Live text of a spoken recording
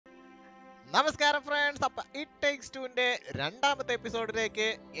നമസ്കാരം ഫ്രണ്ട്സ്, അപ്പൊ it takes ടുവിന്റെ രണ്ടാമത്തെ എപ്പിസോഡിലേക്ക്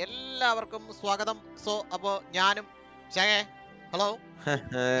എല്ലാവർക്കും സ്വാഗതം. സോ അപ്പോ ഞാനും ഹലോ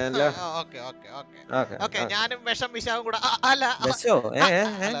ഓക്കെ ഞാനും വിഷം വിശാവും കൂടെ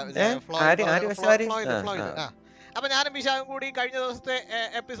അപ്പൊ ഞാനും വിശാഖും കൂടി കഴിഞ്ഞ ദിവസത്തെ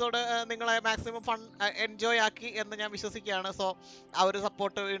എപ്പിസോഡ് നിങ്ങളെ മാക്സിമം ഫൺ എൻജോയ് ആക്കി എന്ന് ഞാൻ വിശ്വസിക്കുകയാണ്. സോ ആ ഒരു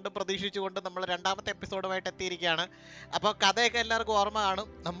സപ്പോർട്ട് വീണ്ടും പ്രതീക്ഷിച്ചുകൊണ്ട് നമ്മൾ രണ്ടാമത്തെ എപ്പിസോഡുമായിട്ട് എത്തിയിരിക്കുകയാണ്. അപ്പോൾ കഥയൊക്കെ എല്ലാവർക്കും ഓർമ്മ കാണും.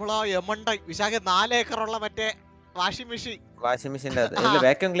 നമ്മൾ ആ യമണ്ടൈ വിശാഖ 4 ഏക്കറുള്ള മറ്റേ വാഷിംഗ് മെഷീൻ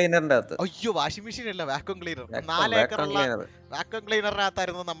വാക്യൂം ക്ലീനറിന്റെ അകത്ത്, അയ്യോ വാഷിംഗ് മെഷീൻ അല്ല, വാക്യൂം ക്ലീനർ, 4 ഏക്കറുള്ള വാക്യൂം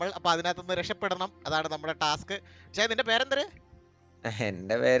ക്ലീനറിനകത്തായിരുന്നു നമ്മൾ. അപ്പൊ അതിനകത്തുനിന്ന് രക്ഷപ്പെടണം, അതാണ് നമ്മുടെ ടാസ്ക്. പക്ഷേ നിന്റെ പേരെന്തര്?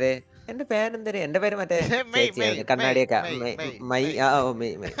 എന്റെ പേര് മറ്റേ കണ്ണാടിയൊക്കെ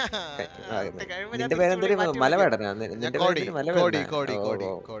നിന്റെ പേരെന്തൊരു മലവേടനാ?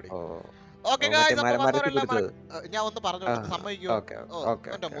 ഓക്കെ ഞാൻ ഒന്ന് പറഞ്ഞു സമ്മതിക്കോ?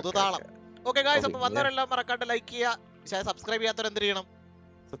 മുതുതാളം. ഓക്കെ ഗായ്സ്, അപ്പൊ വന്നവരെല്ലാം മറക്കാണ്ട് ലൈക്ക് ചെയ്യുക, സബ്സ്ക്രൈബ് ചെയ്യാത്തവർ എന്ത് ചെയ്യണം?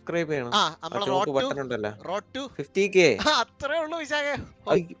 സബ്സ്ക്രൈബ് ചെയ്യണം. റോഡ് ടു 50K അത്രേ ഉള്ളൂ വിശാഖ.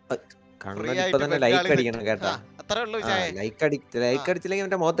 ലൈക്ക് അടിക്കണം കേട്ടാ, ലൈക്ക് അടിച്ചില്ലെങ്കിൽ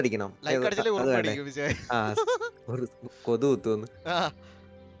എന്റെ മുഖത്തടിക്കണം. കൊതു കുത്തുന്നു.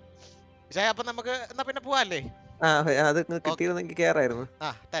 അപ്പൊ നമുക്ക് എന്നാ പിന്നെ പോവാല്ലേ? അത് കിട്ടിയിരുന്നെങ്കിൽ കേറായിരുന്നു.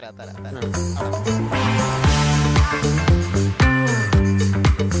 തരാം.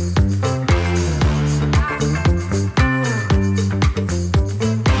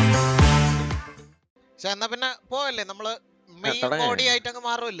 എന്നാ പിന്നെ പോവല്ലേ? നമ്മള് മെയിൻ ബോഡി ആയിട്ട് അങ്ങ്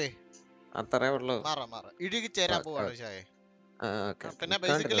മാറുമല്ലേ? അത്രേ ഉള്ളൂ. ഇഴുകി ചേരാൻ പോവാണ് ഷായെ. പിന്നെ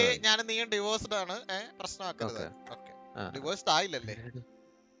ബേസിക്കലി ഞാൻ നീയും ഡിവോഴ്സ്ഡ് ആണ്, പ്രശ്നമാക്കരുത്. ഡിവോഴ്സ്ഡ് ആയില്ലല്ലേ?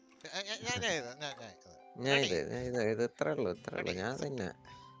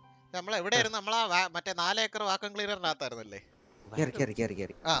 നമ്മളെവിടെയായിരുന്നു? നമ്മളാ മറ്റേ 4 ഏക്കർ വാക്യൂം ക്ലീനറിനകത്തായിരുന്നല്ലേ?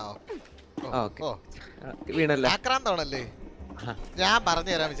 ആക്രാന്തമാണല്ലേ? ഞാൻ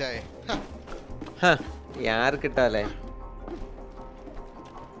പറഞ്ഞു തരാം വിശായെ. കിട്ടാലേ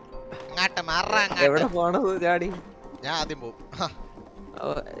എവിടെ പോണത്? ചാടി ഞാൻ ആദ്യം പോവും.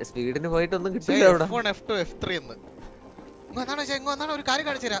 സ്പീഡിന് പോയിട്ടൊന്നും കിട്ടില്ല. ഒരു കാര്യം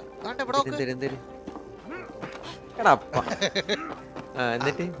കാണിച്ചുതരാം.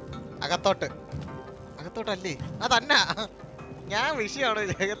 എന്നിട്ട് അകത്തോട്ടല്ലേ? അതന്ന ഞാൻ വിഷയമാണ്.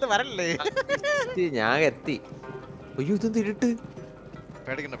 എന്ത് വരല്ലേ? ഞാൻ എത്തി. അയ്യോ ഇതൊന്നും ഇരുട്ട്.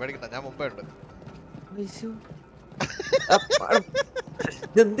 പേടിക്കണ്ട, ഞാൻ മുമ്പേ ഉണ്ട്.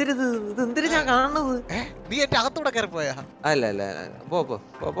 ഞാൻ കാണുന്നത് നീ എന്റെ അകത്തൂടെ കയറി പോയാ? അല്ല പോ.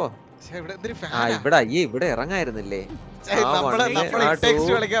 ഇവിടെ ഇറങ്ങായിരുന്നില്ലേ?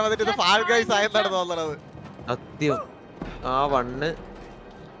 സത്യം ആ വണ്ണ്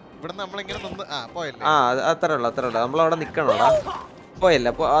അത്രേ ഉള്ളു. നമ്മളവിടെ നിക്കണോടാ? പോയല്ല,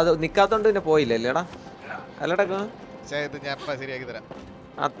 അത് നിക്കാത്തോണ്ട് പിന്നെ പോയില്ലേടാ? അല്ലടാ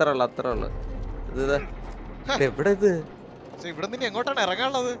അത്രേ ഉള്ളു. എവിടെ ഇത്? ഇവിടെ നിന്ന് എങ്ങോട്ടാണ്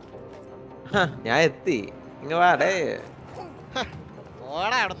ഇറങ്ങാനുള്ളത്? ഞാൻ എത്തി. ഇങ്ങ വാടേ.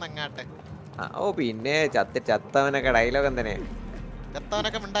 അങ്ങാട്ടെ. ഓ പിന്നെ ചത്തവനൊക്കെ ഡയലോഗ് എന്തിനെ?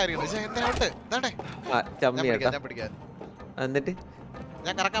 ചത്തവനൊക്കെ എന്നിട്ട്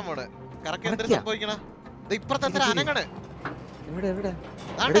ഞാൻ കറക്കാൻ പോണ്. കറക്കി എന്ത് സംഭവിക്കണ? ഇപ്പുറത്തെ അനങ്ങണ്.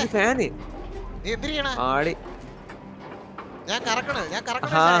 ഫാന് നീ എന്ത് ചെയ്യണ? ആടി ഞാൻ കറക്കണ്.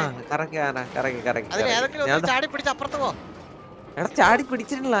 ചാടി പിടിച്ച് അപ്പുറത്ത് പോ. ചാടി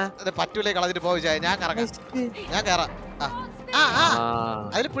പിടിച്ചിട്ടില്ല. പറ്റൂലേ? കളഞ്ഞിട്ട് പോയി. ഞാൻ കയറാം.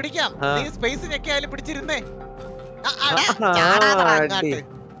 അതിൽ പിടിക്കാം. നീ സ്പേസ് ഞെക്കി അതിൽ പിടിച്ചിരുന്നേ.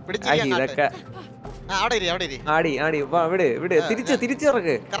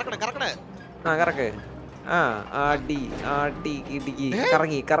 തിരിച്ചിറക്ക്. കറക്ക്.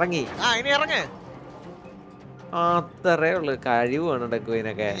 കറങ്ങി. അത്രേ ഉള്ളു. കഴിവാണ്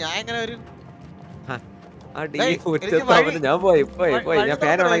ഡക്കുവിനൊക്കെ. ഞാൻ പോയി. ഞാൻ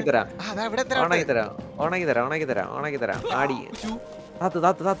ഫാൻ ഓണാക്കി തരാം. ആടി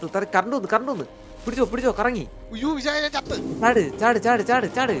കറണ്ടൊന്ന് പിടിച്ചോ. കറങ്ങി.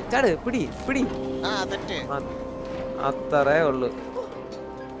 ചാട്. പിടി. അത്രേ ഉള്ളു.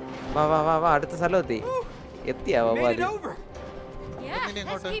 വാ അടുത്ത സ്ഥലം എത്തിയാ ബാബാലി?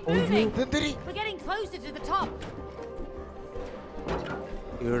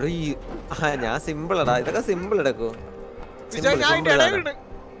 ഞാൻ സിമ്പിളടാ. ഇതൊക്കെ സിമ്പിൾ എടുക്കൂ.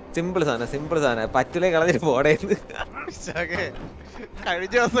 സിമ്പിൾ സാധനം. പറ്റുലേ കളഞ്ഞിട്ട് പോടേന്ന്.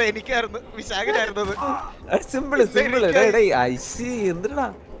 കഴിഞ്ഞ ദിവസം എനിക്കായിരുന്നു വിശാഖനായിരുന്നത്. സിമ്പിൾ. എന്തിനാ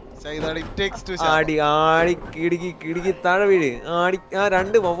ആടി ആടി കിടുക്കി കിടുക്കി താഴെ വീട് ആടി ആ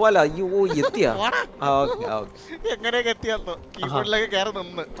രണ്ട് വവ്വാല അയ്യോ എത്തിയാ എങ്ങനെയൊക്കെ എത്തിയാന്നോ കീബോർഡിലേക്ക് കയറി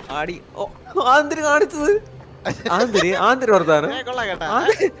നിന്ന് ആടി ഓ ആന്തരി കാണിച്ചത് ആന്തരി ആന്തരി വർത്താനം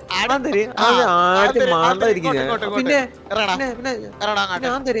ആന്തരി ആടി മാണ്ടായിരിക്കും പിന്നെ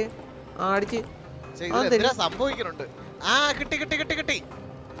ആന്തരി ആടിച്ച് സംഭവിക്കുന്നുണ്ട്. ആ കിട്ടി കിട്ടി കിട്ടി കിട്ടി.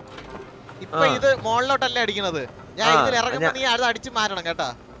 ഇപ്പൊ ഇത് മോളിലോട്ടല്ലേ അടിക്കുന്നത്. ഞാൻ ഇതിൽ ഇറങ്ങുമ്പോ നീ അത് അടിച്ച് മാറ്റണം കേട്ടാ.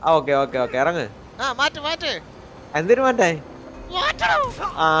 ഓക്കെ ഓക്കെ ഓക്കെ ഇറങ്ങ്. മാറ്റ് മാറ്റ്. എന്തിനു മാറ്റാൻ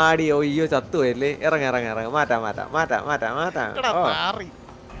ആടി അയ്യോ ചത്തുപോയല്ലേ. ഇറങ്ങ ഇറങ്ങ ഇറങ്ങ മാറ്റാ മാറ്റാ മാറ്റാ മാറ്റാ മാറ്റാ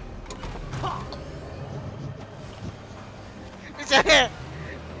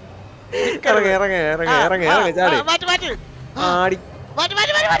ഇറങ്ങ ഇറങ്ങ ഇറങ്ങ ഇറങ്ങ ഇറങ്ങ ചാടി ആടി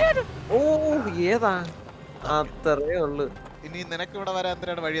ഓ ഏതാ അത്രേ ഉള്ളു. ഇനി നിനക്ക് ഇവിടെ വരാൻ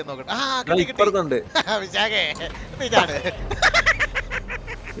എന്തിനാണ് വഴിയെന്ന് നോക്കട്ടെ. ഇപ്പുറത്തുണ്ട്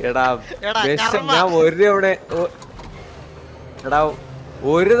എടാ ഞാൻ ഒരു തവണ എടാ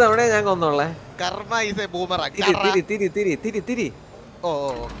ഒരു തവണ ഞാൻ കൊന്നോളെ. തിരി തിരി തിരി തിരി തിരി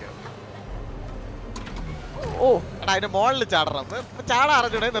ഓ എടാ അതിന്റെ മോളില് ചാടണം. ചാടാ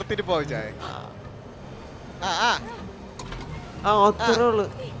അറിഞ്ഞൂടെ നിർത്തിട്ട് പോയിച്ചേ. അത്രേ ഉള്ളു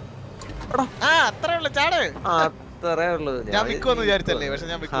അത്രേ ഉള്ളു ചാട്. അത്രേ ഉള്ളു. ഞാൻ വിൽക്കുമെന്ന് വിചാരിച്ചല്ലേ. പക്ഷെ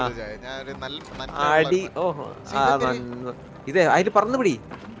ഞാൻ വിൽക്കൂല. ഞാനൊരു അടി ഓഹോ ഇതേ അതില് പറന്നു പിടി.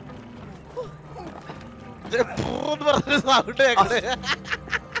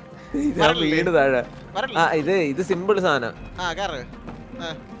 വീട് താഴെ. ഇത് സിമ്പിൾ സാധനം.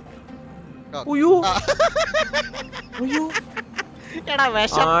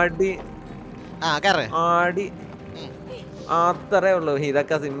 ആടി ആടി അത്രേ ഉള്ളു.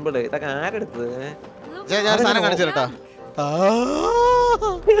 ഇതൊക്കെ സിമ്പിള്. ഇതൊക്കെ ആരെടുത്തത്?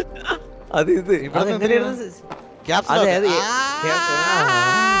 അത് ഇത്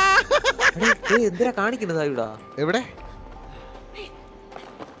എന്തിനാ കാണിക്കുന്നത് ഇവിടെ? എവിടെ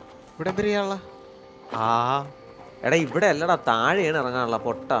ഇവിടെ എന്തിനാ? എടാ ഇവിടെ അല്ലടാ താഴെയാണ് ഇറങ്ങാനുള്ള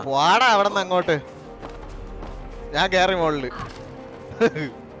പൊട്ട. വാടാ അവിടെ നിന്ന് അങ്ങോട്ട്. ഞാൻ കേറി മോളില്.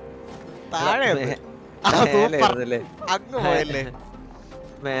 താഴെ അങ്ങ് പോയല്ലേ.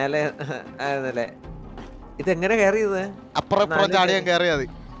 മേലെ ആയിരുന്നല്ലേ. ഇതെങ്ങനെ കയറിയത്? അപ്പുറം ചാടിയാൻ കയറിയാ മതി.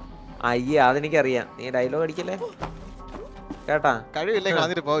 അയ്യേ അതെനിക്കറിയാം. നീ ഡയലോഗ് അടിക്കല്ലേ കേട്ടാ. കഴിവില്ലേ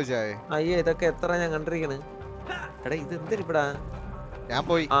കളഞ്ഞിട്ട് പോയിച്ചേ. അയ്യേ ഇതൊക്കെ എത്ര ഞാൻ കണ്ടിരിക്കണ്. എടാ ഇത് എന്തിനാ? ഞാൻ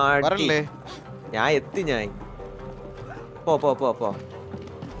പോയി വരല്ലേ. ഞാൻ എത്തി. ഞാൻ പോ പോ പോ പോ.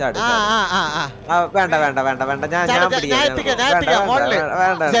 വേണ്ട വേണ്ട വേണ്ട വേണ്ട. ഞാൻ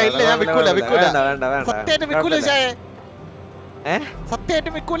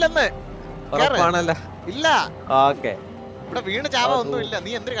ഉറപ്പാണല്ലോ. ഇല്ല ഓക്കെ ഇവിടെ വീണ് ചാവ ഒന്നുമില്ല.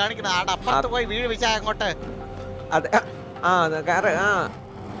 നീ എന്തിനു കാണിക്കണ? ആടെ അപ്പുറത്ത് പോയി വീട് വിച്ചാ അങ്ങോട്ട്. അതെ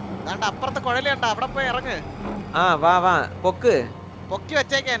അപ്പുറത്തെ കുഴലുണ്ട. അവിടെ പോയി ഇറങ്ങ്. വാ വാ പൊക്ക് പൊക്കി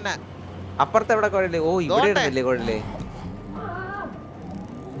വെച്ചേക്ക എന്നെ. അപ്പുറത്തെ എവിടെ കുഴല്? ഓ ഇവിടെ ഇടുന്നില്ലേ കുഴല്?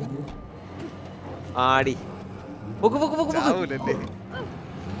 ആടി പൊക്ക് പൊക്ക് പൊക്ക് പൊക്ക്.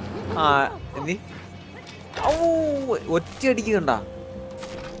 ഒറ്റയടിക്ക് കണ്ട.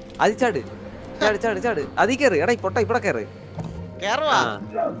 അത് ചാട് ചാട് ചാട് ചാട്. അതീ കേറ്. എടാ പൊട്ട ഇവിടെ കേറ്.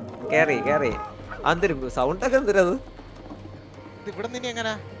 കേറി കേറി. അന്തരും സൗണ്ട് ഒക്കെ എന്തിനത്?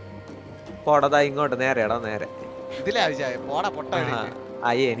 പോടതാ ഇങ്ങോട്ട് നേരെ. എടാ നേരെ.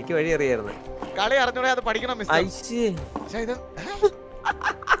 അയ്യേ എനിക്ക് വഴി അറിയായിരുന്നു. കളി അറിഞ്ഞൂടെ അത് പഠിക്കണം.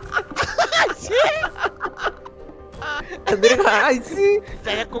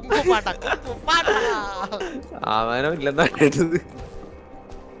 അവനോ ഇല്ലെന്നാ കേട്ടത്.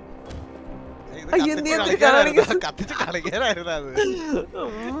 കത്തിച്ച് കളിക്കാനായിരുന്നു അത്.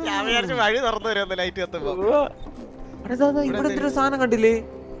 ഞാൻ വിചാരിച്ചു വഴി തുറന്നു വരുമെന്ന് ലൈറ്റ് കത്തുമ്പോ. ഇവിടെ എന്തൊരു സാധനം കണ്ടില്ലേ?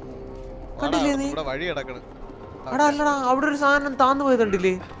 കണ്ടില്ലേ നീ? വഴി കിടക്കണ്. അല്ലടാ അവിടെ ഒരു സാധനം താന്നു പോയത്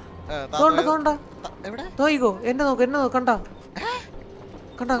കണ്ടില്ലേ? നോയിക്കോ എന്നെ നോക്ക് എന്നെ നോക്ക്. കണ്ട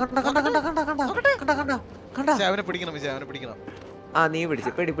കണ്ട കണ്ട കണ്ട കണ്ട കണ്ട കണ്ട കണ്ട കണ്ട കണ്ട. അവനെ പിടിക്കണം വിജയ്, അവനെ പിടിക്കണം. നീ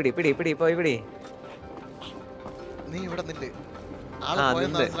പിടിച്ച് പിടി പിടി പിടി പിടി പോയി പിടി. നീ ഇവിടെ നില്ല്. ആള്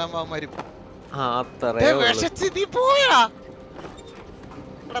പോയെന്ന് ഇസ്ലാമാരും.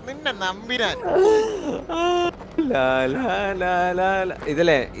 നിന്നെ നമ്പിരാൻ.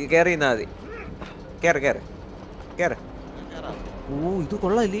 ഇതിലെ കേറിന്നാ മതി. കേറ് കേറ് കേറ്. ഓ ഇത്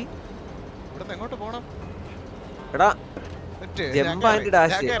കൊള്ളാല്ലേ. ഇവിടുന്ന് എങ്ങോട്ട് പോണം? എടാ ജമ്പാൻഡ്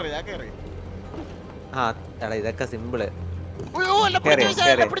ഡാഷ്. എടാ ഇതൊക്കെ സിമ്പിള്.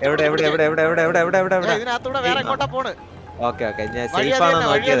 എവിടെ എവിടെ എവിടെ എവിടെ എവിടെ എവിടെ എവിടെ എവിടെ എവിടെ? ഓക്കെ ഓക്കെ ഞാൻ സേഫ് ആണോ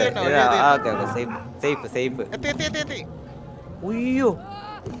നോക്കിയത്. Safe safe. അയ്യോ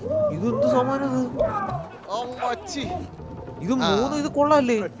ഇതെന്ത് സാമാനം? ഇത് 3 ഇത്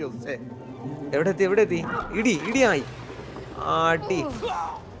കൊള്ളാല്ലേ? എവിടെ എത്തി? ഇടിയായി. ആടി.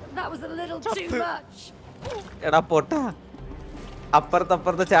 എടാ പൊട്ട.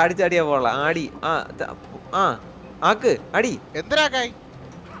 അപ്പുറത്ത് ചാടിയാ പോള. ആടി. ആക്ക് അടി. എന്തിനാക്കായി?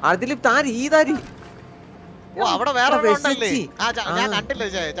 അതില് താരി ഈ താരി. ഓ അവിടെ വേറെ ഉണ്ടല്ലേ? ഞാൻ കണ്ടില്ല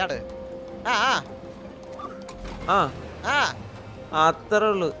ചാട്. അത്രേ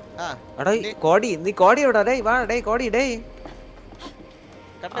ഉള്ളു. എടാ കോടി നീ കോടി എവിടാ? ഡേ വാ ഡേ കോടി ഡേ.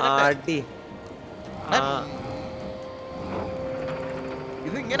 ആടി.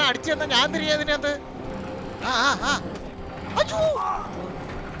 ഇത് ഇങ്ങനെ അടിച്ചു തന്നാ ഞാൻ തിരികെ അതിനകത്ത്.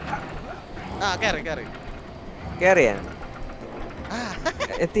 കേറിയാ?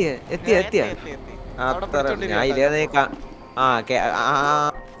 എത്തിയ ഞാൻ ഇല്ലാതെ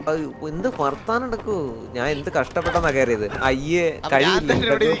എന്ത് വർത്താനം നടക്കൂ. ഞാൻ എന്ത് കഷ്ടപ്പെട്ടെന്നാ കയറിയത്. അയ്യേ കഴിയില്ല.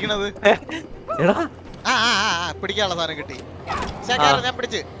 പിടിക്കാനുള്ള സാധനം കിട്ടി. ഞാൻ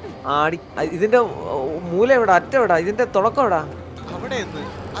പിടിച്ച്. ആടി. ഇതിന്റെ മൂല എവിടാ? അറ്റ എവിടാ? ഇതിന്റെ തുടക്കം എവിടാ? അവിടെ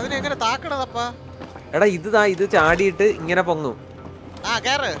അതിനെങ്ങനെ താക്കണതപ്പാ? എടാ ഇത് ചാടിയിട്ട് ഇങ്ങനെ പൊങ്ങും.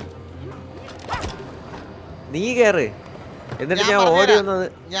 നീ കേറ്. എന്നിട്ട് ഞാൻ ഓടി വന്നത്.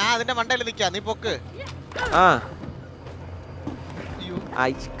 ഞാൻ അതിന്റെ മണ്ടയിൽ നിൽക്കാ, നീ പൊക്ക്.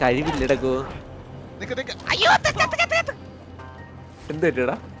 കഴിവില്ലടക്കോ. എന്ത്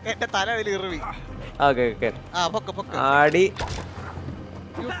പറ്റടാ? എന്റെ തല വലിയ ആടി.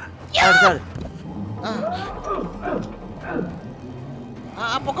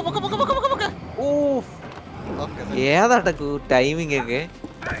 ഏതാട്ടക്കു ടൈമിംഗ് ഒക്കെ?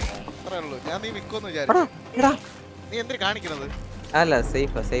 അല്ല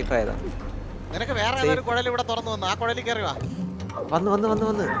സേഫ് ആയതാ. നിനക്ക് വേറെ ഏതൊരു കുഴൽ ഇവിടെ തുറന്നു വന്നു. ആ കുഴലിൽ കയറി വാ. വന്ന്.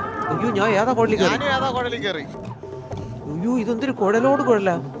 അയ്യോ ഞാൻ ഏതാ കുഴലിൽ കയറി? അയ്യോ ഇതെന്തൊരു കുഴലോട്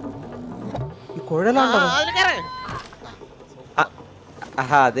കുഴലാ? ഈ കുഴലാണ്ടോ?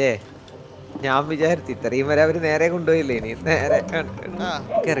 അതെ ഞാൻ വിചാരിച്ചു ഇത്രയും വരെ അവര് നേരെ കൊണ്ടുപോയില്ലേ. ഇനി നേരെ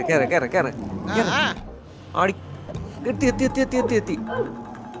കേറി. ആടി. എത്തി.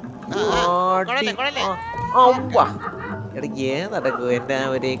 ഏതടക്കു എന്റെ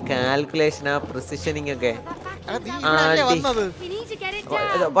ഒരു കാൽക്കുലേഷൻ, ആ പ്രിസിഷനിങ് ഒക്കെ.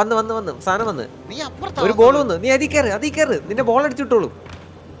 വന്ന് സാധനം വന്ന്. ഒരു ബോൾ വന്ന്. നീ അതി കയറ്. നിന്റെ ബോൾ അടിച്ചിട്ടോളൂ.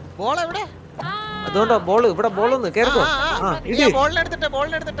 അതുകൊണ്ടാ ബോള് ഇവിടെ ബോൾ വന്ന് കേറിക്കോ.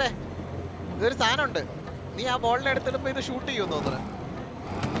 ബോളിനെടുത്തിട്ടെ ഇതൊരു സാധനം ഉണ്ട്. നീ ആ ബോളിനെടുത്തിടുമ്പോ ഇത് ഷൂട്ട് ചെയ്യുമെന്ന് തോന്നുന്നു.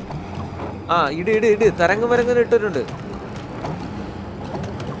 ഇട് തരംഗം ഇട്ടിട്ടുണ്ട്.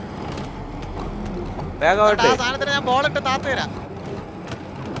 ഞാൻ ബോളിട്ട് താത്തു തരാം.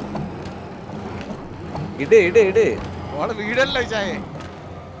 ഇട് ബോള് വീടല്ലോ ചായേ.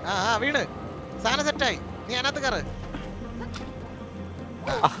 വീണ് സാധനം സെറ്റായി. നീ അതിനകത്ത് കയറ്.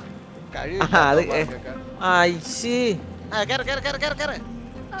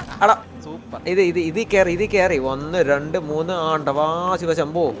 ഇത് കേറി 1 2 3 ആണ്ടവാ ശിവ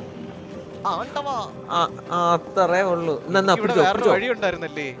ശംഭോ. അത്രേ ഉള്ളു.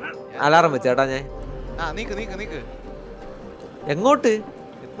 അലാറം വെച്ചേട്ടാ ഞാൻ. എങ്ങോട്ട്?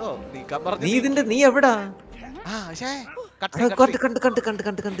 നീ എവിടാ?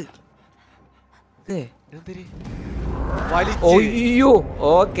 കണ്ട്. അയ്യോ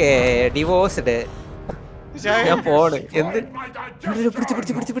ഓക്കേ ഡിവോഴ്സ്ഡ്. ഞാൻ പോണ്. എന്ത്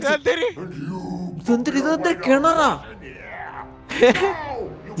ഇതെന്തൊരു കിണറാ?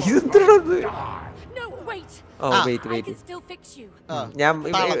 ഇതെന്ത്? ഞാൻ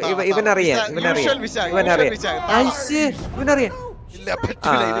ഇവനറിയാം.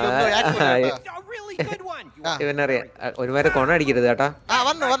 ഒരുമാരെ കൊണ അടിക്കരുത് കേട്ടാ.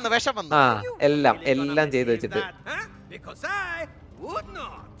 എല്ലാം ചെയ്തു വെച്ചിട്ട്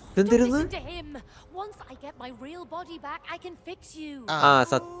എന്തിരുന്ന്?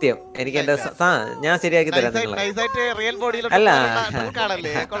 സത്യം എനിക്ക് എന്റെ ഞാൻ ശരിയാക്കി തരാം. അല്ല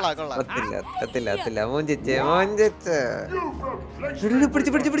മോഞ്ചിച്ചേ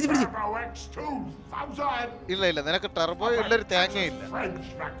പിടിച്ച്. ഇല്ല നിനക്ക് ടർബോ ഉള്ളൊരു തേങ്ങയില്ല.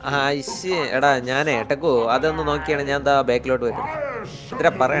 എടാ ഞാനേ ടെക്കോ അതൊന്ന് നോക്കിയാണ് ഞാൻ ബാക്കിലോട്ട് വരും. ഇത്ര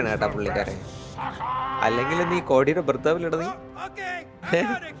പറയണ കേട്ടാ പുള്ളിക്കാരെ. അല്ലെങ്കിൽ നീ കോടിയുടെ ഭർത്താവിലിട. നീ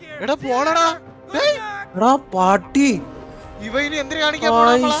പാട്ടി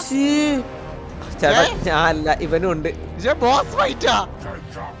അല്ല ഇവനും ഉണ്ട്.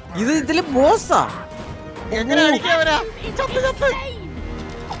 ഇത് ഇതില് ബോസാ.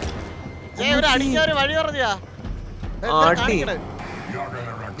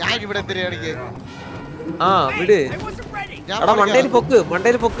 വിട്.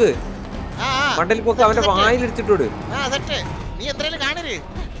 മണ്ടയിൽ പൊക്ക്. അവന്റെ വായിലിടിച്ചിട്ടോട്.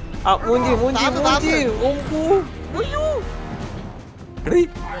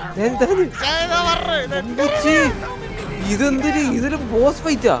 ഇതെന്തിന് ഇതൊരു ബോസ്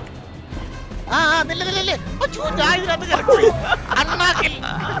ഫൈറ്റാ?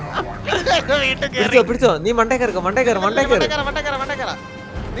 പിടിച്ചോ നീ മണ്ടേ കയറിക്കോ മണ്ടേ കയറി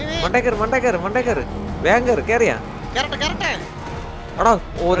വേഗം കയറി കേറിയാ എടാ.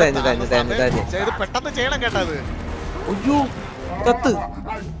 ഓ തേഞ്ഞ് പെട്ടെന്ന് ചെയ്യണം കേട്ടത്. അയ്യോ കത്ത്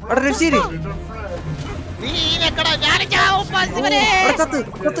എടാ രക്ഷീര്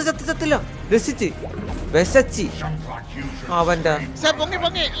ചത്തില്ല രസിച്ച് വിശച്ചി അവന്റെ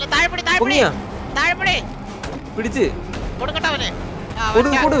പിടിച്ച്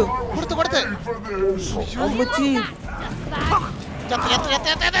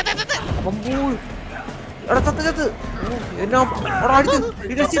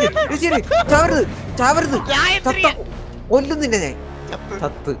കൊല്ലും നിന്നെ ഞാൻ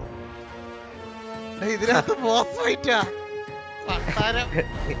ചത്ത്.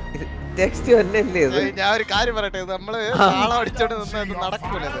 ടെക്സ്റ്റ് തന്നെയല്ലേ ഇത്? ഞാൻ ഒരു കാര്യം പറയട്ടെ, നമ്മള് ആളെ അടിച്ചോണ്ട് നിന്ന്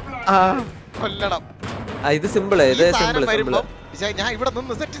നടക്കൂലത്, കൊല്ലണം. ഇത് സിമ്പിള് ഇത് സിമ്പിള് വരുമ്പോ ഞാൻ ഇവിടെ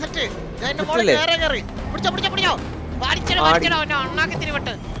നിന്ന് സെറ്റ് ഞാൻ എന്റെ മോളെ കയറി പിടിച്ചോ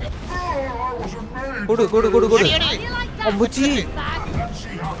കൊടു അമ്പുച്ചി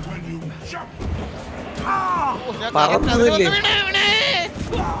പറന്നില്ലേ?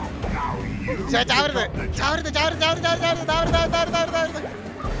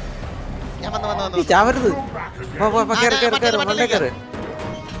 ചാവരുത്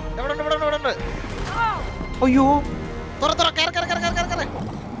അയ്യോ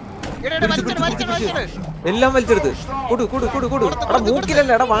എല്ലാം വലിച്ചെടുത്ത് കൊടു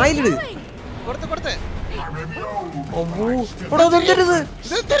മൂക്കിലല്ല എടാ വായിലിട്.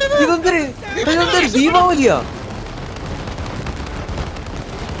 ഇതെന്തര് ദീപാവലിയാ?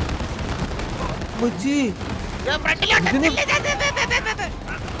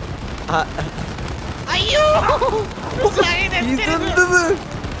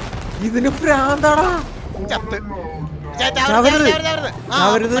 ഇതിന് പ്രാന്താടാ.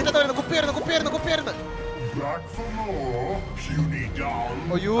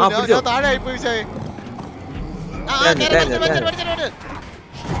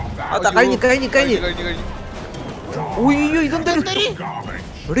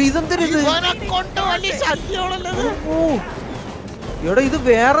 എടാ ഇത്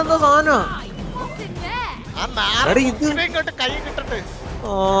വേറെന്താ സാധനാ?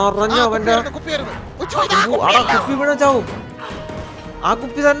 കുപ്പി വീണ ചാവും. ആ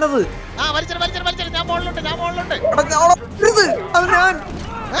കുപ്പി തന്നത്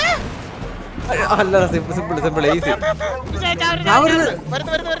അല്ല സിമ്പിൾ ഈസി.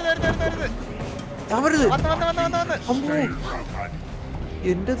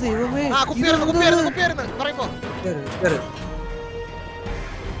 എന്റെ ദൈവമേ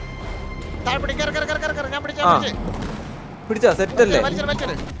പിടിച്ചാ സെറ്റല്ലേ?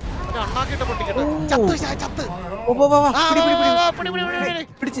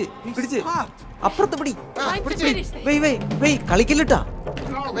 പിടിച്ച് അപ്പുറത്ത് പിടി. കളിക്കില്ലട്ടാ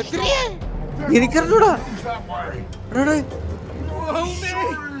എനിക്കറിഞ്ഞൂടാ.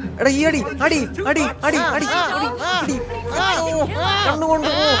 എടാ ഈ അടി കണ്ണുകൊണ്ട്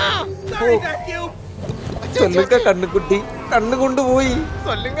ചൊല്ലുക കണ്ണുകുട്ടി കണ്ണുകൊണ്ടുപോയി.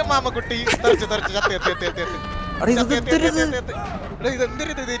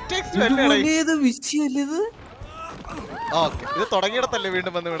 ഇത് തുടങ്ങിയിടത്തല്ലേ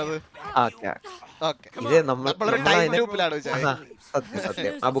വീണ്ടും വന്ന് വീണത്?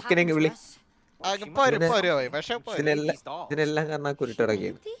 ആ ബുക്കിനെങ്കിൽ വിളി. ഇതിനെല്ലാം കാരണം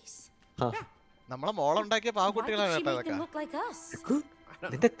കുരുട്ടിറങ്ങിയത് നമ്മളെ മോളുണ്ടാക്കിയ പാവക്കുട്ടികളാണ് കേട്ടോ ഇതൊക്കെ.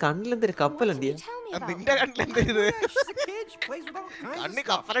 നിന്റെ കണ്ണിലെന്തൊരു കപ്പലുണ്ട്? നിന്റെ കണ്ണിലെന്ത് കണ്ണി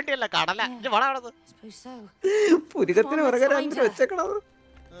കപ്പലണ്ടിയല്ല കടല. പുരികത്തിന് വെച്ചേക്കണത്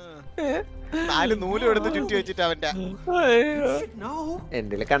 4 നൂലും എടുത്ത് ചുറ്റി വെച്ചിട്ട് അവന്റെ.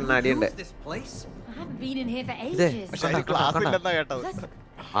 എന്റെ കണ്ണാടി ഉണ്ട്. ഗ്ലാസ് ഇല്ലെന്നാ കേട്ടത്.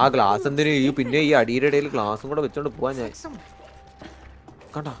 ആ ഗ്ലാസ് എന്തിനു? ഈ പിന്നെ ഈ അടിയുടെ ഇടയിൽ ഗ്ലാസും കൂടെ വെച്ചോണ്ട് പോവാൻ ഞാൻ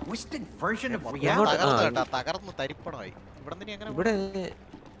തകർന്ന് തരിപ്പണമായി. ഇവിടെ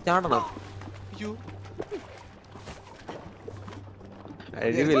ചാടണം.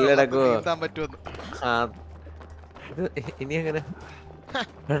 അഴിവില്ലടക്കോ ഇനി എങ്ങനെ?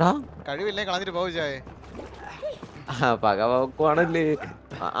 എടാ കഴിവില്ലേ കളഞ്ഞിട്ട് പോവുചായേ. പക പോക്കുവാണല്ലേ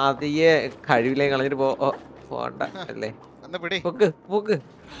അതീയെ കഴിവില്ലേ കളഞ്ഞിട്ട് പോണ്ട അല്ലേ? പോക്ക്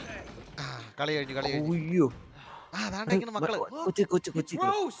കളി കഴിഞ്ഞു. അയ്യോ മക്കള് കൊച്ചു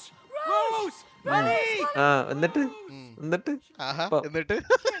എന്നിട്ട്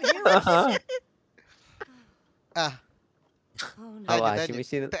ആ വാഷിംഗ്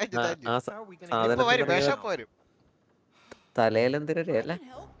മെഷീൻ ആ സാധനത്തിന് തലയിലെന്തിനൊരു അല്ല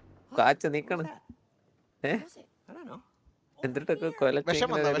കാച്ച നീക്കണം എന്നിട്ടൊക്കെ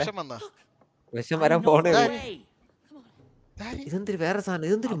വിഷം വരാൻ പോണേ. ഇതെന്തൊരു വേറെ സാധനം,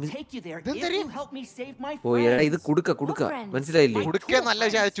 ഇതെന്തൊരു ഓ എടാ ഇത് കുടുക്ക മനസ്സിലായില്ലേ?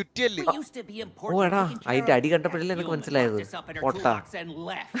 ഓ എടാ അതിന്റെ അടി കണ്ടപ്പോഴല്ലേ എനിക്ക് മനസ്സിലായത്. പൊട്ട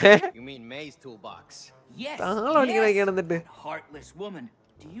താളടിക്കണ എന്നിട്ട്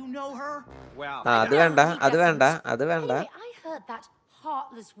അത് വേണ്ട അത് വേണ്ട അത് വേണ്ട.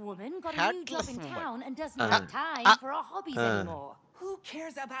 Heartless woman got a new job in town and doesn't have time for our hobbies anymore. Who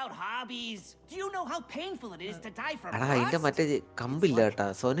cares about hobbies? Do you know how painful it is to die from എടാ അതിന്റെ മറ്റേ കമ്പില്ല കേട്ടാ,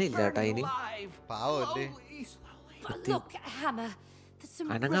 സൊന ഇല്ല കേട്ടാ അതിന്. Look, Hammer, there's some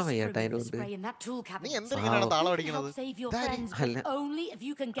rust spray in that tool cabinet. Help save your friends, but only if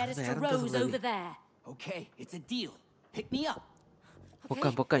you can get us to Rose over there. Okay, it's a deal. Pick me up.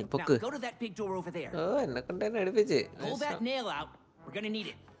 Now go to that big door over there. ഓ എന്നെ കൊണ്ടേനെ അടുപ്പിച്ച്. Pull that nail out. We're gonna need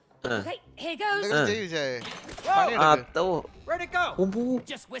it. Okay, here goes. Where'd it go?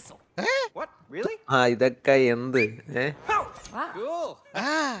 Just whistle. What? Really? ഇതൊക്കെ എന്ത് Cool.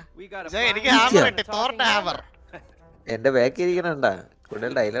 We got a എന്റെ back ഇരിക്കണണ്ടാ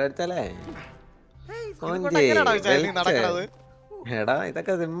കൂടുതൽ dialogue അടിച്ചാലേ. എടാ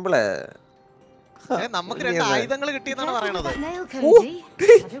ഇതൊക്കെ simple. നമുക്ക് 2 ആയുധങ്ങൾ കിട്ടിയെന്നാണ് പറയണത്.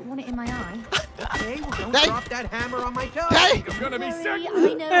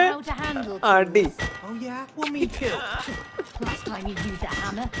 അടി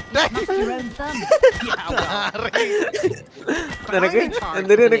നിനക്ക്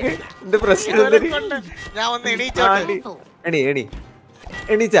എന്തിനു നിനക്ക് എന്റെ പ്രശ്നം ഞാൻ ഒന്ന് എണീച്ചോട്ടെ.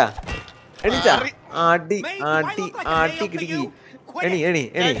 എണീച്ചാ ആട്ടി ആട്ടി ആട്ടി കിടക്കി. എണി എണി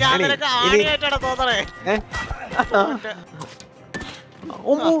എണി എണി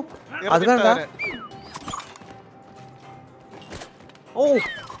അത് വേണ്ട. ഓ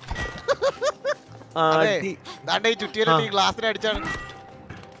ചുറ്റിയിലെ ഗ്ലാസ്സിനെ അടിച്ചാണ്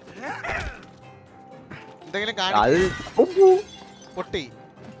എന്തെങ്കിലും പൊട്ടി.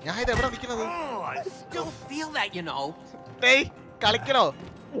 ഞാൻ ഇത് എവിടെ നിൽക്കുന്നത്? കളിക്കണോ?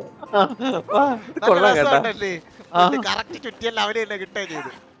 കറക്റ്റ് ചുറ്റിയല്ല അവര് തന്നെ കിട്ടുകയും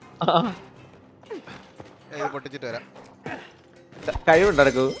ചെയ്തു. പൊട്ടിച്ചിട്ട് വരാം.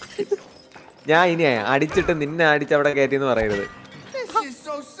 കഴിവുണ്ടടക്കൂ. ഞാൻ ഇനി അടിച്ചിട്ട് നിന്നെ അടിച്ച് അവിടെ കയറ്റിന്ന് പറയരുത്.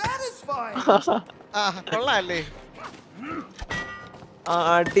 കൊള്ളാല്ലേ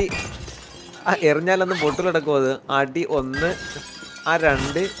അടി എറിഞ്ഞാലൊന്നും പൊട്ടിലടക്കും. അത് അടി 1 ആ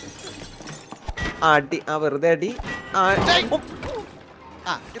 2 അടി ആ വെറുതെ അടി.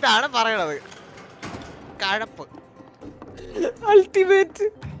 ഇതാണ് പറയണത് കഴപ്പ്. അൾട്ടിമേറ്റ്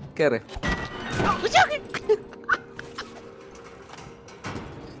കേറ്.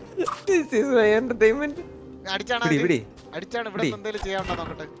 This is my entertainment. അടിച്ചാണ് ഇവിടെ എന്തെങ്കിലും ചെയ്യാനുണ്ടോ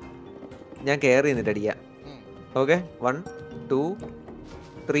നോക്കട്ടെ. ഞാൻ കേറി നിന്നിട്ട് അടിക്കാം. ഓക്കെ 1 2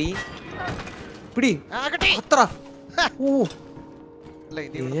 3 പിടി. അത്ര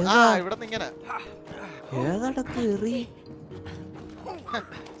ഇവിടെ ഇങ്ങനെ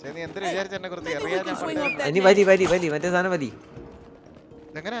ഇനി വലി വലി വലി മറ്റേ സാധനം വലി.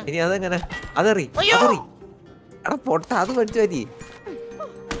 ഇനി അതെങ്ങനെ അതറി അതറി എടാ പൊട്ട അത് പഠിച്ചു വലി.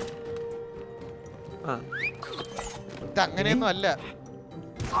 അങ്ങനെയൊന്നും അല്ല.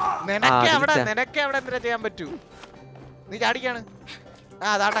 നിനക്ക് അവിടെ എന്തിനാ ചെയ്യാൻ പറ്റൂ? നീ ചാടിക്കാണ്.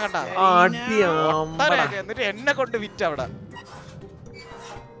 അതാണ്ട കണ്ട എന്നിട്ട് എന്നെ കൊണ്ട് വിറ്റ് അവിടെ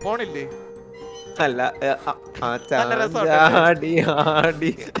പോണില്ലേ? അല്ല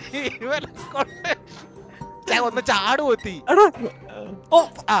ഒന്ന് ചാടുപോത്തി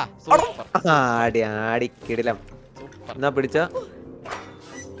ആടി ആടി കിടിലം. എന്നാ പിടിച്ച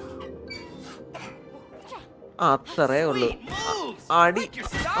അത്രേ ഉള്ളു. ആടി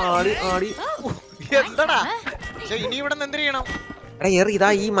ആടി ആടി എന്താടാ ഇനി ഇവിടെ എന്ത് ചെയ്യണം? എടാ എറി ഇതാ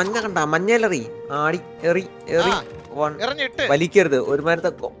ഈ മഞ്ഞ കണ്ട മഞ്ഞയിലെറി ആടി എറി എറി വലിക്കരുത്. ഒരു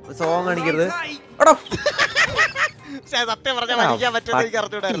മരത്തെ സോങ് കാണിക്കരുത്. സത്യം പറഞ്ഞാൽ വലിക്കാൻ പറ്റുമെന്ന് എനിക്ക്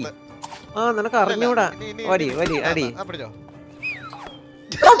അറിഞ്ഞൂടായിരുന്നു. ആ നിനക്ക് അറിഞ്ഞൂടാ. വലി വലി അടി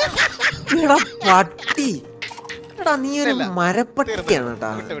പട്ടി. എടാ നീ ഒരു മരപ്പട്ടിയാണ്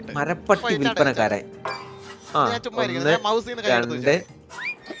കേട്ടാ, മരപ്പട്ടി വിൽപ്പനക്കാരൻ. ആ 1 2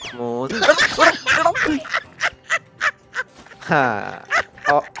 3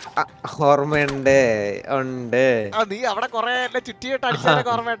 ഓർമ്മയുണ്ട് ഉണ്ട്. നീ അവിടെ കൊറേ ചുറ്റിയിട്ട്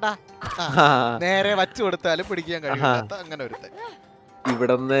അടിച്ചാലൊക്കെ ഓർമ്മയുണ്ടാ. നേരെ വച്ചു കൊടുത്താലും പിടിക്കാൻ കഴിയാത്ത അങ്ങനെ ഒരുത്ത.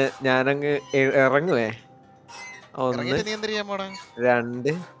 ഇവിടുന്ന് ഞാനങ്ങ് ഇറങ്ങുവേ. 1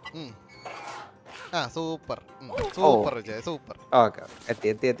 2 സൂപ്പർ സൂപ്പർ സൂപ്പർ. ഓക്കെ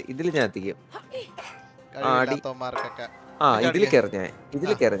എത്തി. ഇതിൽ ഞാൻ എത്തിക്കും. കഴിവില്ലാത്തവന്മാർക്കൊക്കെ ഇതിൽ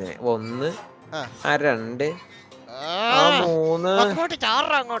കയറിഞ്ഞേ 1 2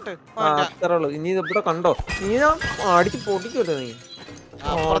 3 അങ്ങോട്ട് അത്രേ ഉള്ളൂ. ഇനി ഇവിടെ കണ്ടോ, ഇനി ഞാൻ അടിച്ച് പൊട്ടിക്കുമല്ലോ. നീ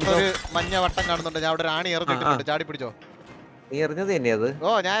അപ്പുറത്തൊരു മഞ്ഞ വട്ടം കാണുന്നുണ്ട്. ഞാൻ അവിടെ ആണി എറിഞ്ഞിട്ടുണ്ട്. ചാടി പിടിച്ചോ. നീ എറിഞ്ഞത് തന്നെയത്? ഓ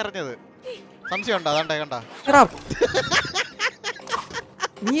ഞാൻ എറിഞ്ഞത്. സംശയം ഉണ്ടോ? അതാണ്ടേ കണ്ട.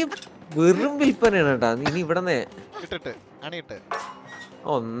 നീ വെറും വിൽപ്പനയാണ് കേട്ടാ. നീ ഇവിടെ ഇട്ടിട്ട് അണിയിട്ട്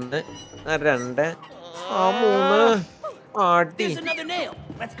 1 2 3 ആട്ടി.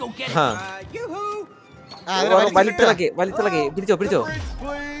 വലിച്ചിളക്കി പിടിച്ചോ.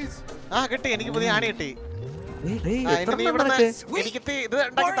 കിട്ടി. എനിക്ക് പുതിയ ആണി കിട്ടി. എനിക്ക് ഇത്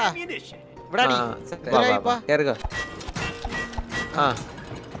ഉണ്ടാക്കട്ടാ. ഇവിടെ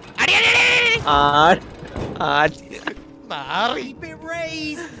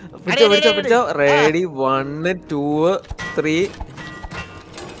പിടിച്ചോ. റെഡി 1 2 3.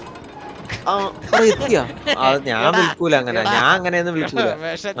 എത്തിയാ? ഞാൻ വിൽക്കൂല അങ്ങനെ. ഞാൻ അങ്ങനെയൊന്നും വിൽക്കൂല.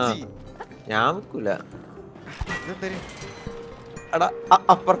 ഞാൻ വിൽക്കൂല. എടാ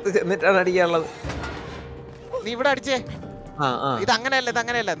അപ്പുറത്ത് ചെന്നിട്ടാണ് അടിക്കാനുള്ളത്. നീ ഇവിടെ അടിച്ചേ. ഇത്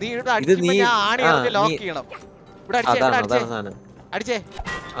അങ്ങനെയല്ല. നീ ഇവിടെ അടിക്കുമ്പോ ഞാൻ ആണി എറിഞ്ഞ് ലോക്ക് ചെയ്യണം. ഇവിടെ അടിച്ചേ.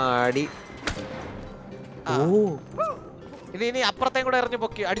 ആടി. ഇനി അപ്പുറത്തേം കൂടെ എറിഞ്ഞ്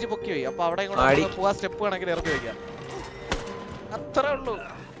അടിച്ച് പൊക്കി പോയി. അപ്പൊ അവിടെ പോവാ. സ്റ്റെപ്പ് വേണമെങ്കിൽ എറിഞ്ഞു വയ്ക്കാം. അത്രേ ഉള്ളൂ.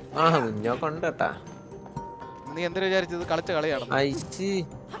 ഞാൻ കണ്ടട്ടാ. നീ എന്തിനു വിചാരിച്ചത്? കളിച്ച കളിയാണ്.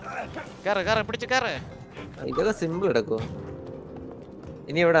 പിടിച്ച് കേറ്. ഇതൊക്കെ സിമ്പിൾ എടുക്കോ.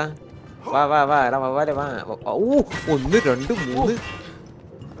 ഇനി എവിടാ? വാ 1 2 3.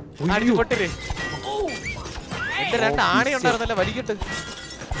 അടിച്ചു പൊട്ടിര്. എന്റെ 2 ആണി ഉണ്ടായിരുന്നല്ലേ വലിക്കിട്ട്.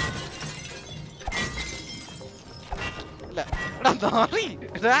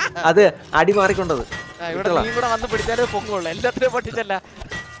 അത് അടി മാറിക്കൊണ്ടത്. ഇവിടെ നീ കൂടെ വന്ന് പിടിച്ചാലേ പൊങ്ങുള്ളൂ. എല്ലാത്തിനും പൊട്ടിച്ചല്ല.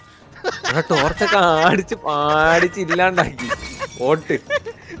 ടോർച്ചൊക്കെ ആടിച്ച് ഇല്ലാണ്ടാക്കി. ഓട്ട്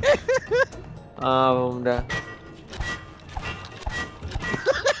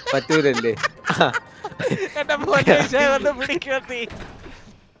പറ്റൂലല്ലേ?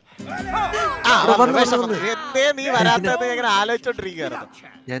 നീ വരാത്തത് എങ്ങനെ ആലോചിച്ചോണ്ടിരിക്കുകയായിരുന്നു.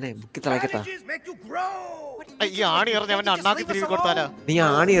 ഞാനേ മുക്കി തളയ്ക്കട്ടാ. ഈ ആണി എറിഞ്ഞ അവന്റെ അണ്ണാക്കി തിരികെ കൊടുത്താലോ? നീ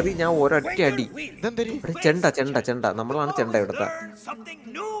ആണി എറി, ഞാൻ ഒരൊറ്റ അടി. ചെണ്ട നമ്മളാണ് ചെണ്ട ഇവിടുത്തെ.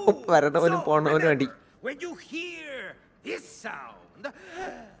 വരണവനും പോണവനും അടി.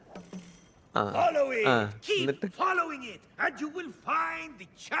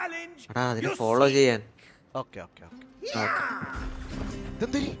 അതിനെ ഫോളോ ചെയ്യാൻ.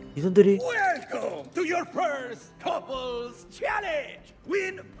 ഇതെന്തൊരു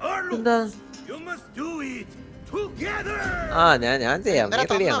എന്താ? ഞാൻ ചെയ്യാം.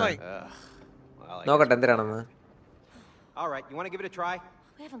 നോക്കട്ടെ എന്തിനാണെന്ന്.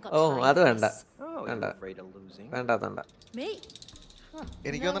 ഓ അത് വേണ്ട.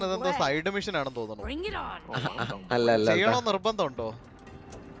 എനിക്ക് തോന്നുന്നത് സൈഡ് മിഷൻ ആണെന്ന് തോന്നുന്നു. അല്ല ചെയ്യണോ നിർബന്ധമുണ്ടോ?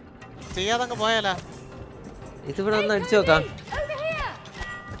 ചെയ്യാതങ്ങ് പോയാലാ? ഇതിവിടെ ഒന്ന് അടിച്ചു നോക്കാം.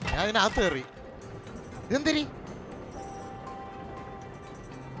 ഞാൻ അതിനകത്ത് കയറി. ഇതെന്തിരി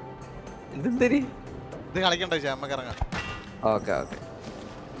ഇത് കളിക്കണ്ട. നമുക്ക് ഇറങ്ങാം. ഓക്കെ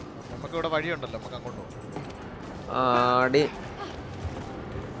നമുക്ക് ഇവിടെ വഴിയുണ്ടല്ലോ. നമുക്ക് അങ്ങോട്ട് പോകും.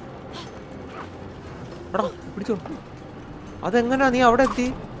 പിടിച്ചോ. അതെങ്ങനാ നീ അവിടെ എത്തി?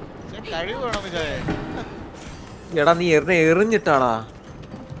 കഴിവ് വേണം വിജയ്. എടാ നീ എറിഞ്ഞിട്ടാടാ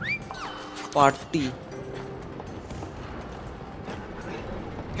പട്ടി.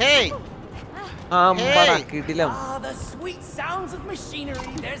 കിടിലം.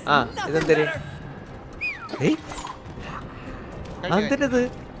 ഇതെന്തര്? അതെന്തരത്?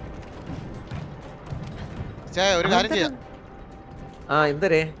 ഒരു കാര്യം ചെയ്യാം.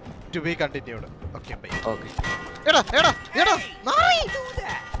 എന്തരേ? To be continued. Okay, bye. Okay. എടാ നായി.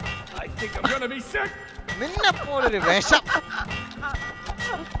 നിന്നെ പോലൊരു വേഷം